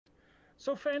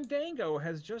So Fandango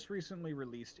has just recently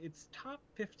released its top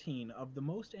 15 of the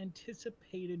most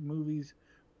anticipated movies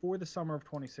for the summer of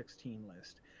 2016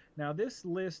 list. Now, this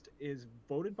list is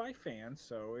voted by fans,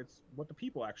 so it's what the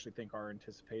people actually think are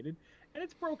anticipated, and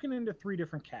it's broken into three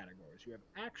different categories. You have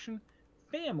action,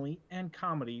 family, and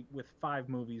comedy, with five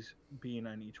movies being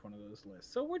on each one of those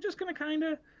lists. So we're just going to kind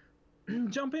of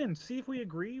jump in, see if we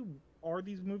agree. Are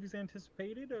these movies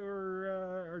anticipated,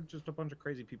 or just a bunch of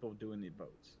crazy people doing the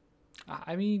votes?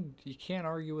 I mean, you can't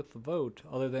argue with the vote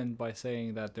other than by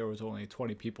saying that there was only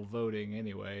 20 people voting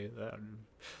anyway.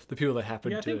 The people that Yeah,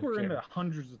 happened I think to we're in the care.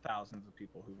 hundreds of thousands of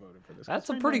people who voted for this because That's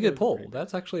a pretty Fandango good is a poll. pretty big.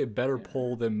 That's actually a better Yeah,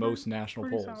 poll it's than pretty, most national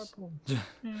pretty solid polls. poll.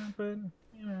 Yeah, but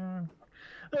you know,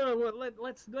 well,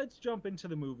 let's jump into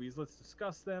the movies. Let's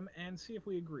discuss them and see if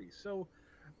we agree. So,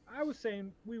 I was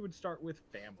saying we would start with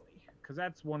family because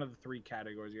that's one of the three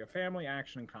categories. You have family,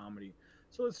 action, and comedy.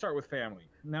 So let's start with family.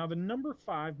 Now, the number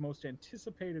five most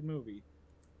anticipated movie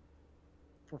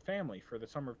for family for the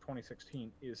summer of 2016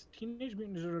 is Teenage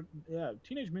Mutant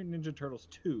Ninja Turtles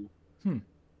 2 Hmm.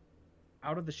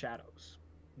 Out of the Shadows.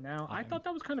 Now, I I'm, thought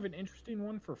that was kind of an interesting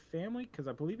one for family because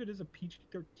I believe it is a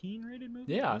PG-13 rated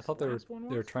movie. At yeah, I least the thought they were last one they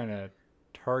were was. trying to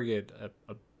target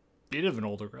a bit of an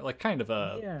older, like kind of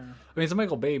a. Yeah. I mean, it's a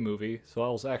Michael Bay movie, so I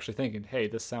was actually thinking, hey,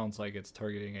 this sounds like it's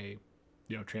targeting a,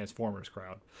 Transformers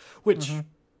crowd, Hmm. which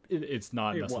it's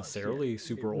not It was. Yeah. necessarily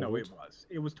super No, it old. was.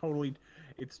 It was totally.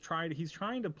 It's trying. He's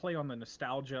trying to play on the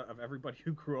nostalgia of everybody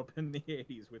who grew up in the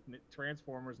 '80s with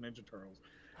Transformers, Ninja Turtles.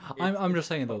 I'm It's just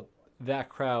saying though total fun. that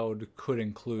crowd could Oh,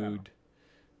 include,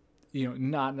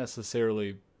 not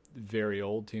necessarily very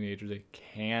old teenagers. It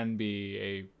can be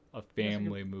a I guess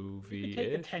family you could take a movie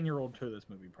ish. 10-year-old to this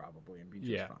movie probably and be just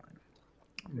Yeah,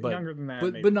 fine. but Younger than that,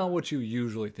 but maybe but not not. what you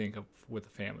usually think of with a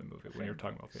family movie For when you're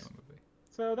family talking about a movies. family movie.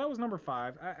 So that was number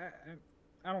five.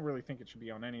 I don't really think it should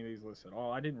be on any of these lists at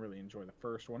all. I didn't really enjoy the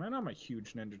first one, and I'm a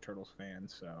huge Ninja Turtles fan,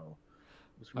 so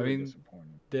it was I really mean,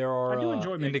 disappointing. there I are do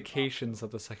enjoy Megan Fox indications though.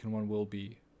 that the second one will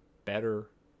be better,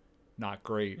 not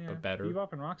great, Yeah, but better.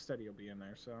 Bebop and Rocksteady will be in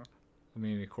there, so I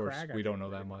mean, of course, Crag, I we don't think know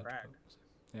they're that getting much, Crag.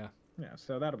 but yeah. Yeah,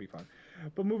 so that'll be fun.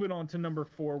 But moving on to number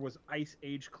four was Ice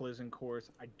Age Collision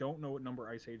Course. I don't know what number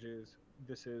Ice Age is.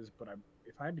 This is, but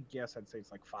if I had to guess, I'd say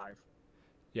it's like five.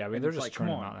 Yeah, I mean, And they're it's just like, come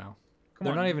churning them on, out now. come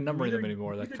They're on, not even you numbering them either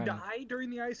anymore. you That either kind of. die during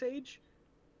the Ice Age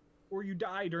or you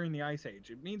die during the Ice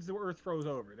Age. It means the Earth froze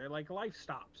over. They're like life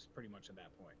stops pretty much at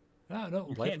that point. No, no,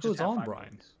 You life can't just goes have on, five Brian.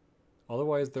 movies.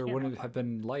 Otherwise, You there can't have wouldn't five have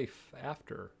been movies. life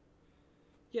after.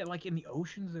 Yeah, like in the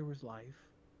oceans there was life.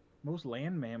 Most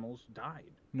land mammals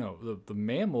died. No, the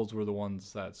mammals were the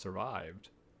ones that survived.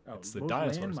 Oh, It's the most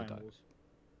land dinosaurs that died. mammals.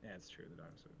 Yeah, it's true. The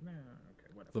dinosaurs. Nah, okay,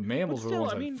 whatever. The But mammals were the still,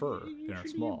 ones I that had mean, fur you and are should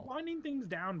be small. winding things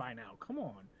down by now. Come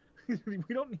on.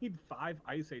 We don't need five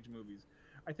Ice Age movies.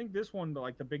 I think this one,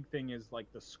 like the big thing is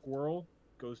like the squirrel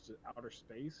goes to outer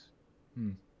space.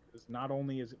 Hmm. Because not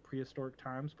only is it prehistoric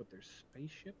times, but there's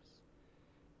spaceships.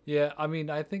 Yeah, I mean,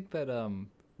 I think that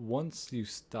once you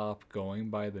stop going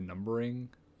by the numbering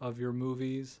of your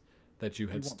movies that you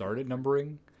You had won't be able to started find.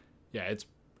 numbering, yeah, it's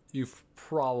you've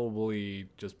probably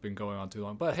just been going on too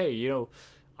long. But hey,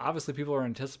 obviously people are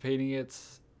anticipating it.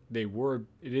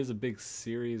 It is a big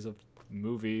series of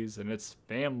movies, and it's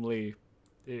family.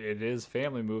 It is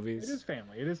family It movies. is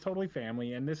family. It is totally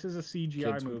family, and this is a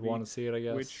CGI Kids would want movie, to see it, I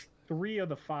guess. which three of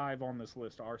the five on this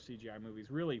list are CGI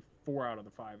movies. Really, four out of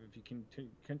the five, if you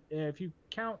if you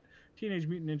count Teenage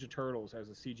Mutant Ninja Turtles as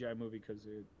a CGI movie, because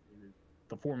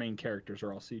the four main characters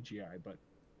are all CGI. But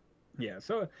yeah,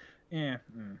 so yeah,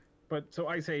 but so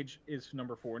Ice Age is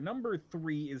number four. Number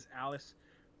three is Alice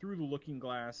Through the Looking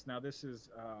Glass. Now this is,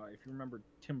 if you remember,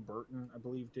 Tim Burton, I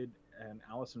believe, did an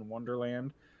Alice in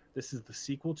Wonderland. This is the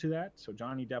sequel to that, so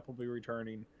Johnny Depp will be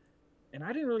returning. And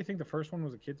I didn't really think the first one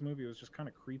was a kids movie. It was just kind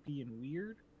of creepy and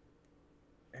weird.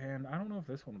 And I don't know if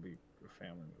this one will be a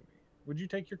family movie. Would you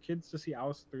take your kids to see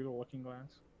Alice Through the Looking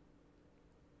Glass?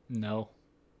 No,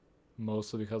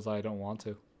 mostly because I don't want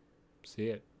to see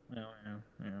it, Well, yeah,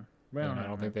 yeah. Well, and I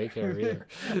don't think they care okay. either.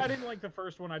 I didn't like the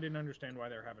first one. I didn't understand why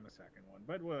they're having a second one.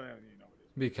 But well, you know, it is what it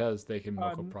is. Because they can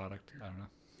milk a product. I don't know.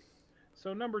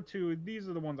 So number two, these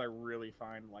are the ones I really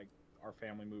find like our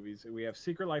family movies. We have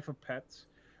Secret Life of Pets,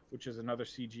 which is another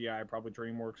CGI, probably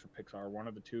DreamWorks or Pixar, one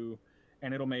of the two,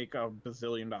 and it'll make a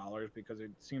bazillion dollars because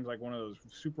it seems like one of those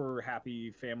super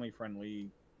happy, family friendly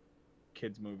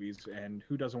kids movies. And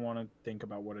who doesn't want to think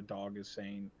about what a dog is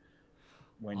saying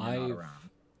when you're not I've around?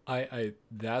 I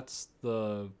that's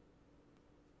the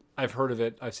I've heard of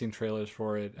it. I've seen trailers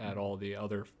for it at Mhm. all the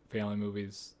other family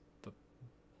movies. The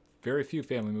very few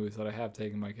family movies that I have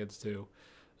taken my kids to,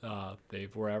 they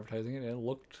were advertising it, and it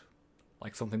looked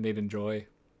like something they'd enjoy,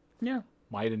 Yeah.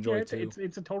 might Yeah, enjoy too.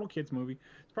 it's a total kids movie.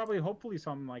 It's probably hopefully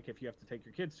something like if you have to take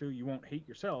your kids to, you won't hate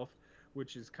yourself,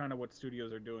 which is kind of what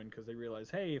studios are doing because they realize,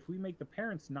 hey, if we make the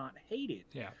parents not hate it,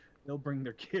 Yeah. they'll bring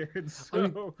their kids. I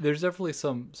mean, So there's definitely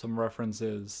some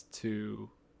references to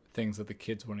things that the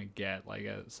kids want to get. Like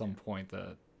at some point,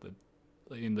 the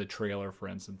in the trailer, for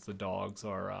instance, the dogs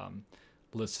are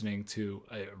listening to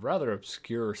a rather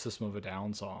obscure System of a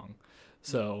Down song.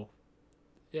 So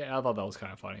yeah, I thought that was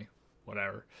kind of funny.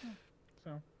 Whatever.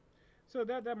 so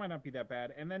that might not be that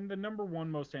bad. And then the number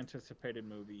one most anticipated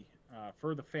movie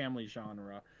for the family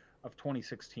genre of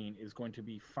 2016 is going to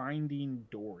be Finding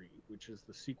Dory, which is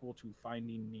the sequel to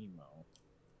Finding Nemo.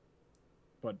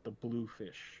 But the blue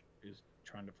fish is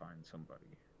trying to find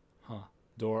somebody. Huh.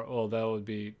 Well, that would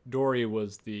be Dory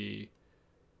was the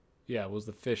was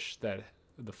the fish that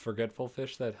the forgetful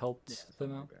fish that helped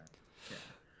them out. Like that. Yeah.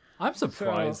 I'm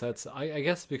surprised I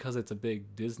guess because it's a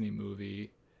big Disney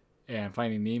movie and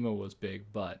Finding Nemo was big,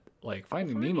 but like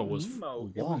Finding Nemo was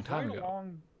a long time ago.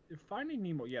 Finding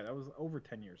Nemo, yeah, that was over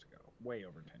 10 years ago, way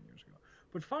over 10 years ago.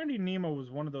 But Finding Nemo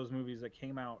was one of those movies that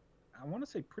came out, I want to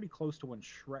say pretty close to when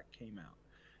Shrek came out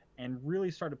and really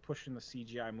started pushing the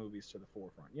CGI movies to the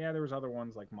forefront. Yeah, there was other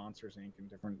ones like Monsters Inc.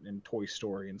 and Toy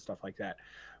Story and stuff like that.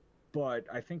 But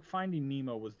I think Finding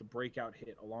Nemo was the breakout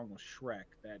hit along with Shrek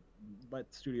that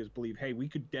let studios believe, hey, we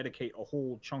could dedicate a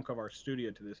whole chunk of our studio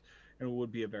to this and it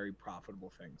would be a very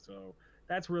profitable thing. So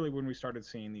that's really when we started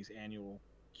seeing these annual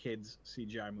kids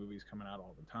CGI movies coming out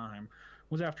all the time,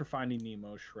 was after Finding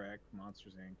Nemo, Shrek,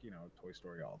 Monsters Inc., Toy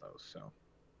Story, all those. So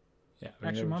yeah, I mean,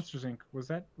 actually Monsters Inc. was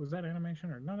that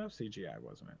animation or no, that was CGI,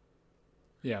 wasn't it?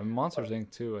 Yeah, Monsters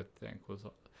Inc. too, I think was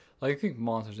like I think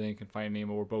Monsters Inc. and Finding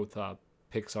Nemo were both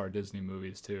Pixar Disney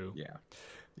movies too. Yeah.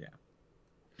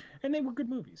 And they were good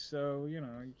movies, so you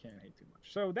can't hate too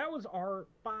much. So that was our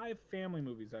 5 family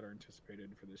movies that are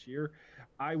anticipated for this year.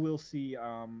 I will see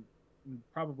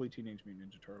probably Teenage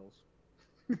Mutant Ninja Turtles.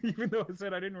 Even though I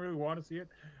said I didn't really want to see it,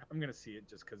 I'm gonna see it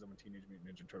just because I'm a Teenage Mutant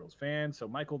Ninja Turtles fan. So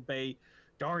Michael Bay,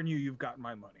 darn you, you've got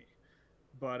my money.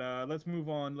 But let's move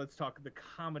on. Let's talk the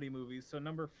comedy movies. So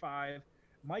number 5,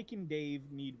 Mike and Dave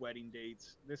Need Wedding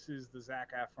Dates. This is the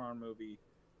Zac Efron movie.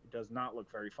 It does not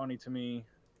look very funny to me.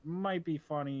 Might be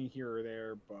funny here or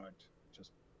there, but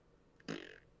just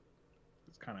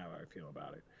it's kind of how I feel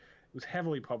about it. It was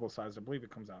heavily publicized. I believe it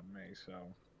comes out in May, so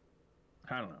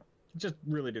I don't know. It just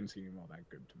really didn't seem all that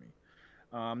good to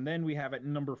me. Then we have at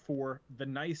number 4, The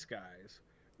Nice Guys,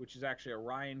 which is actually a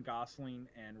Ryan Gosling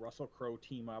and Russell Crowe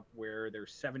team up where they're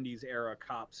 70s era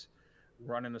cops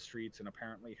running the streets and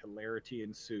apparently hilarity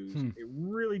ensues. It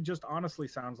really just honestly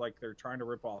sounds like they're trying to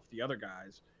rip off the other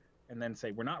guys and then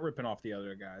say, we're not ripping off the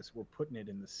other guys, we're putting it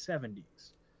in the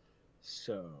 70s.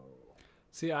 So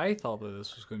see, I thought that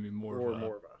this was going to be more of a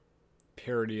a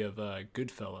parody of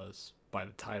Goodfellas by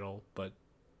the title, but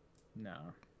no,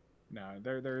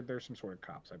 they're some sort of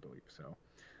cops, I believe. So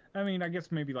I mean, I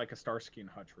guess maybe like a Starsky and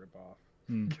Hutch ripoff.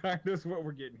 Kind of is what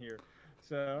we're getting here.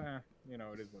 So it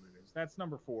is what it is. That's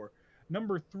number 4.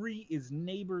 Number 3 is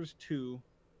Neighbors 2,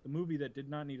 the movie that did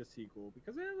not need a sequel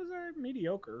because it was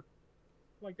mediocre.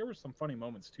 Like, there were some funny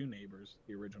moments to Neighbors,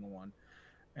 the original one.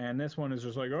 And this one is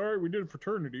just like, all right, we did a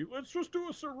fraternity. Let's just do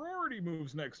a sorority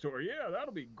moves next door. Yeah,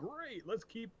 that'll be great. Let's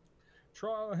keep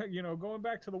going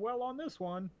back to the well on this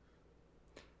one.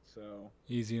 So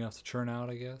easy enough to churn out,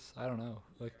 I guess. I don't know.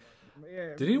 Like,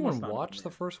 yeah, did anyone watch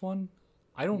the first one?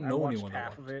 I don't know anyone that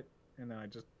half of it, and then I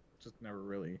just never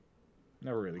really.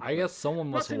 I guess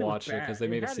someone must have watched it because they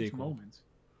made a sequel.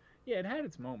 Yeah, it had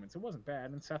its moments. It wasn't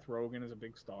bad, and Seth Rogen is a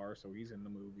big star, so he's in the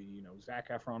movie. Zac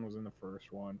Efron was in the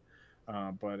first one,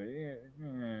 but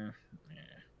it's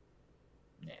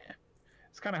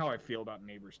kind of how I feel about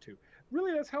Neighbors 2.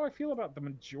 Really, that's how I feel about the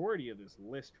majority of this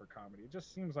list for comedy. It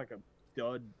just seems like a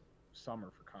dud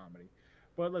summer for comedy.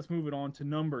 But let's move it on to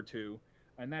number 2,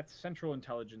 and that's Central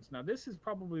Intelligence. Now, this is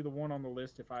probably the one on the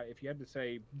list. If you had to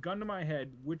say, gun to my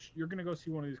head, which you're going to go see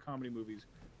one of these comedy movies,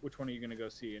 which one are you going to go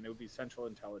see? And it would be Central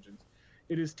Intelligence.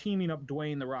 It is teaming up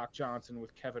Dwayne "The Rock" Johnson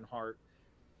with Kevin Hart,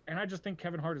 and I just think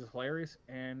Kevin Hart is hilarious,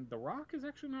 and The Rock is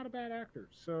actually not a bad actor.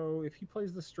 So if he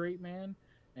plays the straight man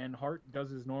and Hart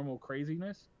does his normal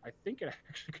craziness, I think it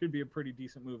actually could be a pretty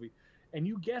decent movie. And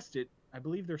you guessed it, I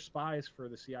believe they're spies for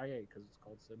the CIA because it's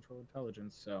called Central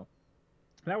Intelligence. So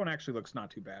that one actually looks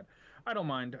not too bad. I don't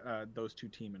mind those two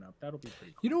teaming up. That'll be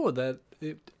pretty cool. You know what?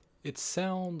 It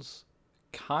sounds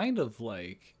kind of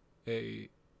like a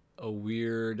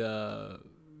weird. Now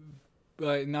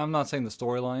I'm not saying the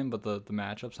storyline, but the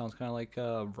matchup sounds kind of like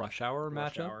a Rush Hour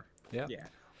matchup. Hour. Yeah.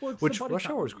 Well, which Rush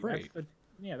Hour is great.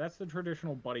 yeah, that's the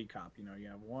traditional buddy cop. You know, you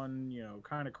have one,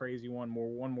 kind of crazy one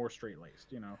more straight laced.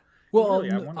 Because Well,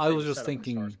 really, I want to I say was the just setup in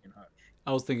thinking. Starsky and Hutch,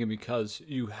 I was thinking because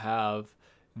you have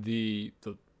the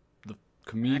action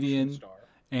comedian star,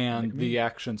 and the and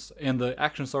comedian. the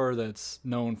action star that's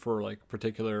known for like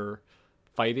particular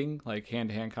fighting, like hand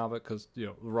to hand combat. Because The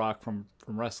Rock from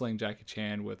wrestling, Jackie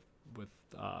Chan with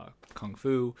kung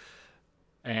fu,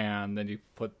 and then you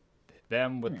put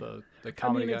them with Yeah. the I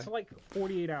comedy mean, guy, it's like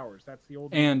 48 Hours. That's the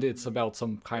old movie and from it's about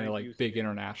some kind of Gary like big Busey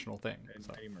international thing. and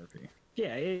So Eddie Murphy.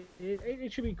 Yeah,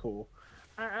 it should be cool.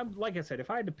 Like I said, if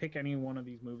I had to pick any one of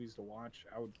these movies to watch,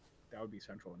 that would be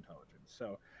Central Intelligence.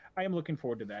 So I am looking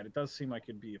forward to that. It does seem like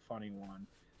it'd be a funny one.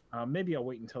 Maybe I'll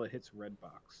wait until it hits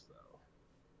Redbox though.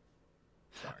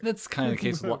 that's kind of the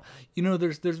case. Sorry.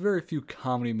 There's very few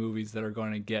comedy movies that are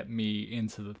going to get me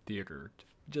into the theater.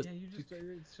 Just Yeah,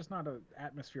 it's just not an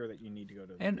atmosphere that you need to go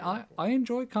to the And theater for. I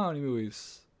enjoy comedy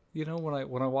movies. When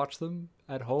I watch them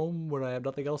at home when I have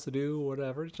nothing else to do,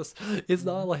 whatever. It's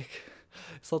not like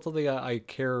it's not something I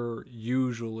care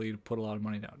usually to put a lot of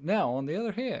money down. Now, on the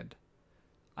other hand,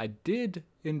 I did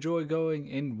enjoy going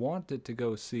and wanted to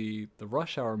go see the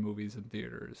Rush Hour movies in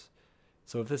theaters.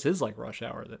 So if this is like Rush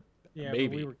Hour, then Yeah, but we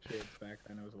maybe. were kids back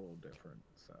then. It was a little different.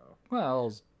 So Well, I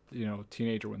was,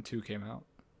 teenager when 2 came out.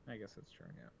 I guess that's true.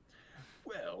 Yeah.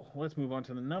 Well, let's move on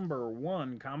to the number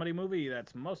one comedy movie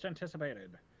that's most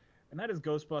anticipated, and that is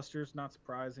Ghostbusters. Not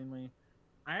surprisingly,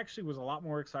 I actually was a lot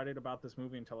more excited about this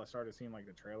movie until I started seeing like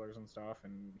the trailers and stuff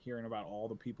and hearing about all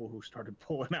the people who started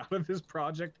pulling out of this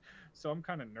project. So I'm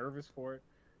kind of nervous for it.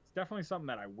 It's definitely something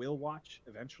that I will watch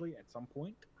eventually at some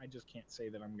point. I just can't say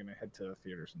that I'm gonna head to the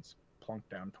theaters and plunk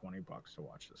down $20 to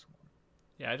watch this one.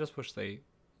 Yeah, I just wish they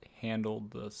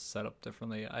handled the setup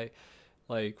differently. I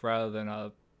like rather than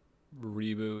a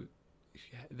reboot,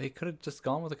 they could have just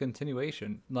gone with a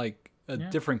continuation, like a Yeah.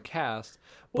 different cast,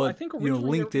 Well, I but think originally they were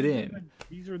linked it going to be in.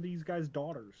 these are these guys'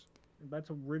 daughters. That's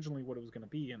originally what it was going to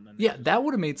be, and then they Yeah, just that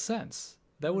would have made sense.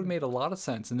 That would have Mhm. made a lot of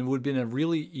sense, and it would have been a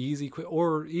really easy, quick,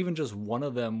 or even just one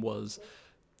of them was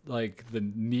like the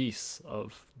niece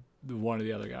of one of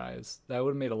the other guys. That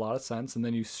would have made a lot of sense, and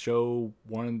then you show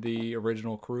one of the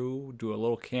original crew do a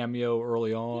little cameo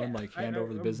early on, yeah, like hand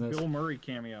over the a business. Bill Murray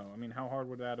cameo. I mean, how hard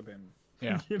would that have been?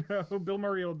 Yeah, Bill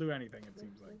Murray will do anything. It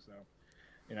seems like so.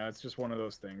 It's just one of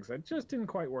those things that just didn't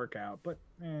quite work out. But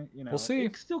we'll see.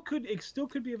 it still could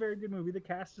be a very good movie. The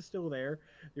cast is still there.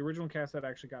 The original cast that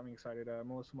actually got me excited.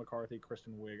 Melissa McCarthy,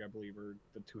 Kristen Wiig, I believe, are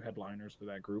the two headliners for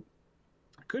that group.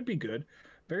 Could be good.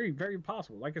 Very, very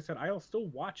possible. Like I said, I'll still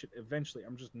watch it eventually.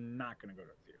 I'm just not going to go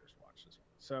to the theaters to watch this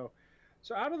one.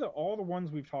 So out of all the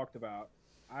ones we've talked about,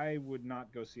 I would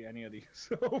not go see any of these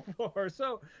so far.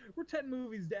 So we're 10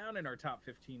 movies down in our top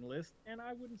 15 list, and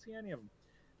I wouldn't see any of them.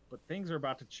 But things are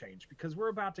about to change because we're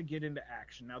about to get into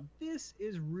action. Now, this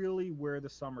is really where the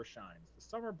summer shines. The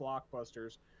summer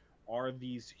blockbusters are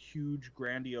these huge,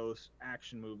 grandiose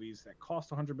action movies that cost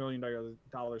 $100 million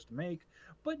to make,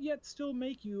 but yet still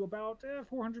make you about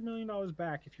 $400 million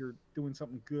back if you're doing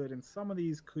something good. And some of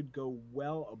these could go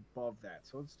well above that.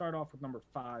 So let's start off with number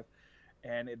 5,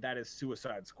 and that is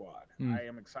Suicide Squad. Mm. I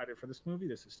am excited for this movie.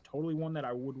 This is totally one that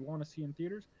I would want to see in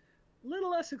theaters. A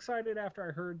little less excited after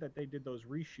I heard that they did those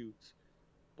reshoots,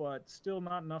 but still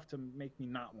not enough to make me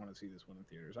not want to see this one in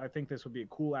theaters. I think this would be a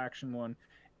cool action one.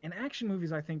 And action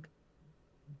movies, I think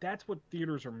that's what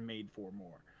theaters are made for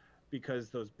more, because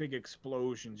those big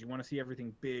explosions, you want to see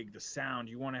everything big, the sound,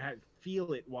 you want to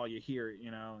feel it while you hear it,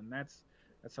 and that's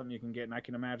something you can get. And I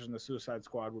can imagine the Suicide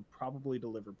Squad would probably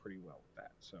deliver pretty well with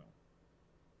that. So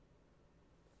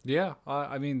Yeah,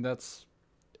 I mean that's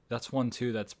one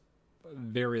too that's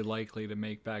very likely to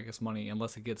make back its money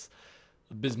unless it gets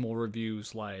abysmal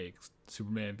reviews like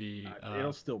Superman v.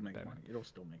 It'll still make Batman. money. It'll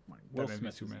still make money. Will Batman v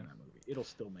Smith is in Superman. that movie. It'll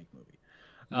still make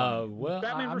money. Well,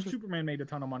 Batman I'm vs just Superman made a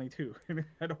ton of money too, and it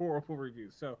had horrible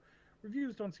reviews. So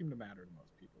reviews don't seem to matter to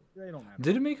most people. They don't matter.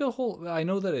 did it make a whole? I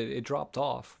know that it dropped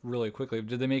off really quickly.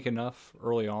 Did they make enough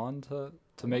early on to I wanna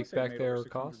make say it back made their over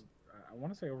 600 cost? I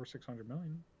want to say over 600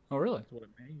 million. Oh, really? That's what it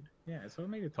made. Yeah, so it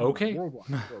made a ton Okay. of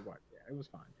money. Worldwide. Yeah, it was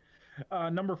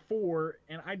fine. Number 4,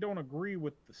 and I don't agree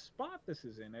with the spot this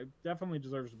is in. It definitely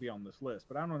deserves to be on this list,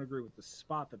 but I don't agree with the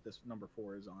spot that this number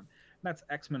 4 is on. And that's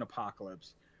X-Men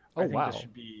Apocalypse. Oh, I think wow. this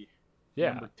should be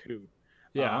Yeah. number 2.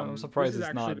 Yeah, I'm surprised this is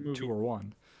it's not actually the 2 movie or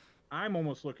 1. I'm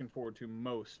almost looking forward to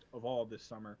most of all this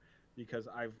summer, because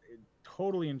I've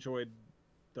totally enjoyed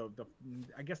the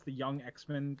I guess the Young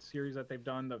X-Men series that they've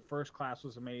done. The First Class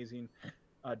was amazing.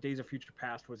 Days of Future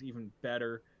Past was even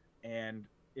better. And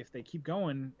if they keep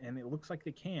going, and it looks like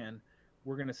they can,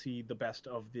 we're going to see the best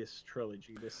of this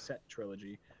trilogy, this set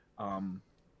trilogy.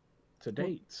 to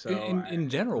date. So in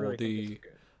general, really think this is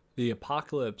good. the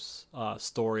Apocalypse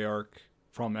story arc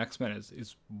from X-Men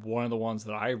is one of the ones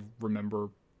that I remember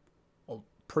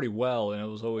pretty well, and it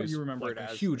was always You remember like it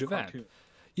a as huge the event. cartoon.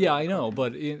 Yeah, The I know,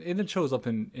 cartoon. but it shows up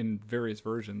in various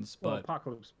versions. Well, But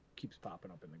Apocalypse keeps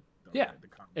popping up in yeah, the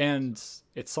comics. and So.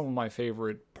 it's some of my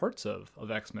favorite parts of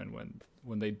X-Men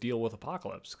when they deal with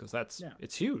Apocalypse, because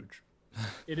it's huge.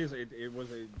 It is. It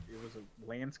was a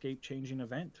landscape changing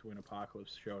event when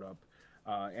Apocalypse showed up,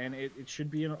 and it should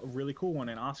be a really cool one.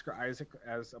 And Oscar Isaac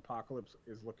as Apocalypse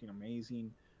is looking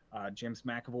amazing. James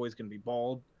McAvoy is going to be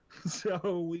bald,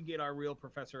 so we get our real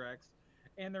Professor X.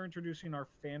 And they're introducing our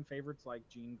fan favorites like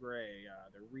Jean Grey.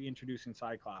 They're reintroducing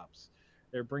Cyclops.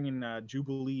 They're bringing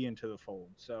Jubilee into the fold.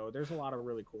 So there's a lot of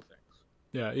really cool things.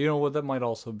 Yeah, you know what? That might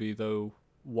also be though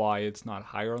why it's not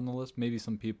higher on the list. Maybe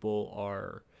some people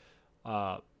are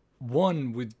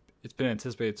one with it's been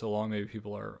anticipated so long. Maybe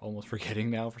people are almost forgetting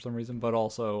now for some reason. But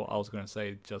also, I was going to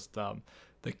say just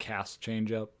the cast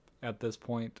change up at this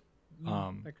point.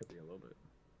 That could be a little bit,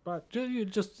 but you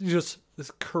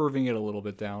just curving it a little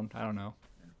bit down. I don't know.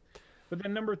 But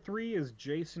then number 3 is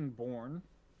Jason Bourne,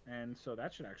 and so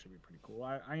that should actually be pretty cool.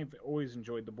 I have always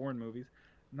enjoyed the Bourne movies.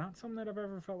 Not something that I've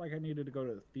ever felt like I needed to go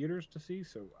to the theaters to see,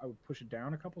 so I would push it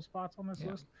down a couple spots on this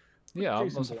list. But Yeah, I'm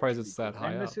Jason Bourne surprised should it's be that cool.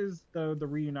 high And up. this is the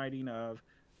reuniting of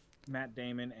Matt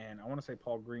Damon and I want to say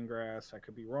Paul Greengrass. I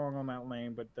could be wrong on that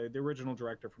name, but the original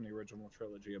director from the original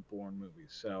trilogy of Bourne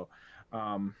movies. So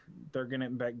they're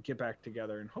going to get back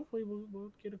together, and hopefully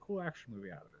we'll get a cool action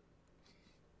movie out of it.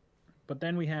 But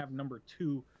then we have number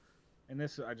 2, and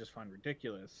this I just find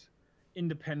ridiculous,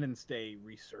 Independence Day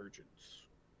Resurgence.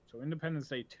 So Independence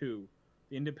Day 2,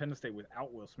 the Independence Day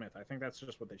without Will Smith. I think that's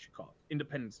just what they should call it.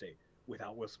 Independence Day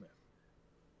without Will Smith.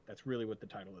 That's really what the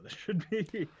title of this should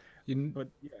be. But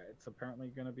yeah, it's apparently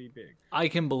going to be big. I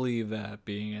can believe that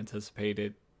being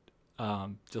anticipated.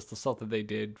 Just the stuff that they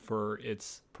did for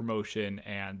its promotion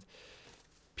and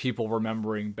people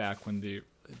remembering back when the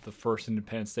first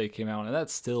Independence Day came out, and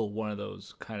that's still one of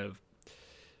those kind of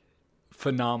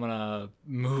phenomena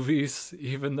movies,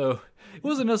 even though it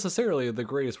wasn't necessarily the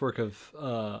greatest work of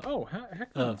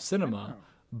heck no. cinema,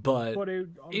 but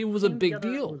it was a came big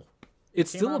together, deal.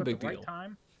 It's still a big deal. Right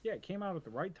time. Yeah, it came out at the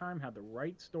right time, had the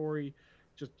right story,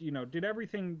 just did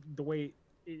everything the way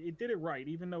it did it right,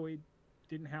 even though it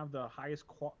didn't have the highest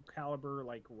caliber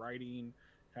like writing,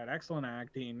 had excellent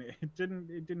acting. It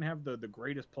didn't have the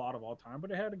greatest plot of all time,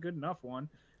 but it had a good enough one.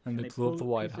 And they blew up the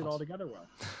White pieced it House all together well.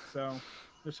 So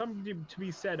there's something to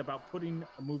be said about putting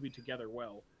a movie together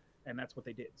well, and that's what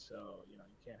they did. So you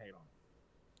can't hate on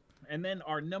it. And then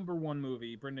our number 1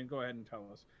 movie, Brendan, go ahead and tell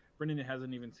us. Brendan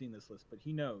hasn't even seen this list, but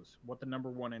he knows what the number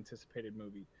 1 anticipated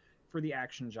movie for the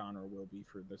action genre will be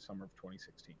for the summer of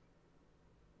 2016.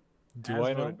 Do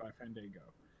I know? Voted by Fandango.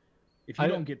 If you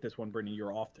don't get this one, Brendan,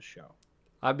 you're off the show.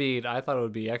 I mean, I thought it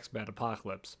would be X-Men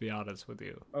Apocalypse, to be honest with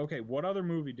you. Okay, what other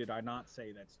movie did I not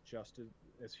say that's just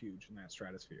as huge in that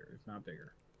stratosphere, if not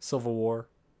bigger? Civil War.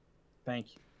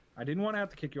 Thank you. I didn't want to have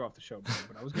to kick you off the show,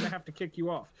 but I was going to have to kick you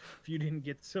off if you didn't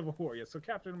get Civil War. Yeah, so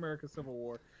Captain America Civil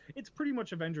War. It's pretty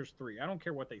much Avengers 3. I don't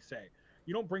care what they say.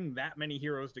 You don't bring that many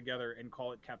heroes together and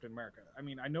call it Captain America. I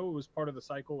mean, I know it was part of the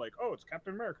cycle, like, oh, it's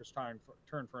Captain America's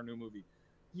turn for a new movie.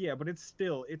 Yeah, but it's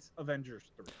Avengers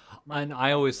 3. And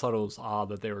I always thought it was odd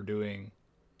that they were doing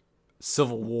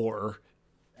Civil War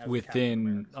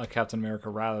within Captain America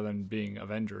rather than being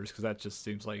Avengers, because that just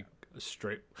seems like a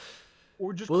straight...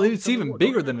 Well, it's even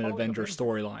bigger than an Avengers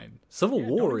storyline. Civil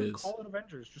War is... Call it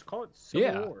Avengers. Just call it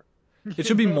Civil War. It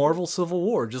should be Marvel Civil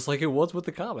War, just like it was with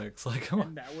the comics. Like, come on.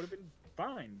 And that would have been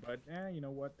fine, but you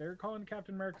know what? They're calling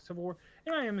Captain America Civil War,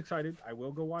 and I am excited. I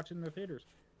will go watch it in the theaters.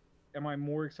 Am I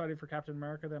more excited for Captain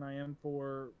America than I am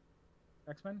for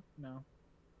X-Men? No.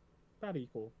 About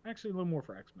equal. Actually, a little more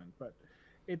for X-Men, but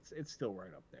it's still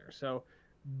right up there. So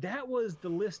that was the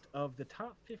list of the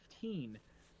top 15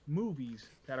 movies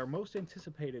that are most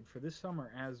anticipated for this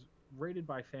summer as rated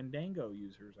by Fandango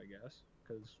users, I guess,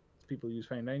 because people use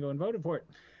Fandango and voted for it.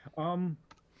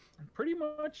 Pretty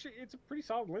much, it's a pretty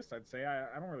solid list, I'd say.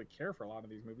 I don't really care for a lot of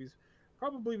these movies.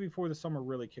 Probably before the summer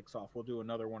really kicks off, we'll do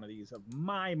another one of these of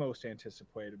my most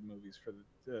anticipated movies for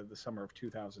the summer of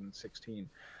 2016.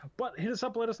 But hit us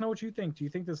up, let us know what you think. Do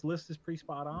you think this list is pretty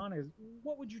spot on?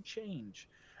 What would you change?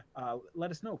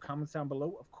 Let us know. Comments down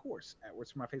below, of course, at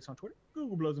What's My Face on Twitter,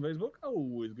 Google Plus, and Facebook.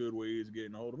 Always good ways of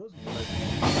getting a hold of us.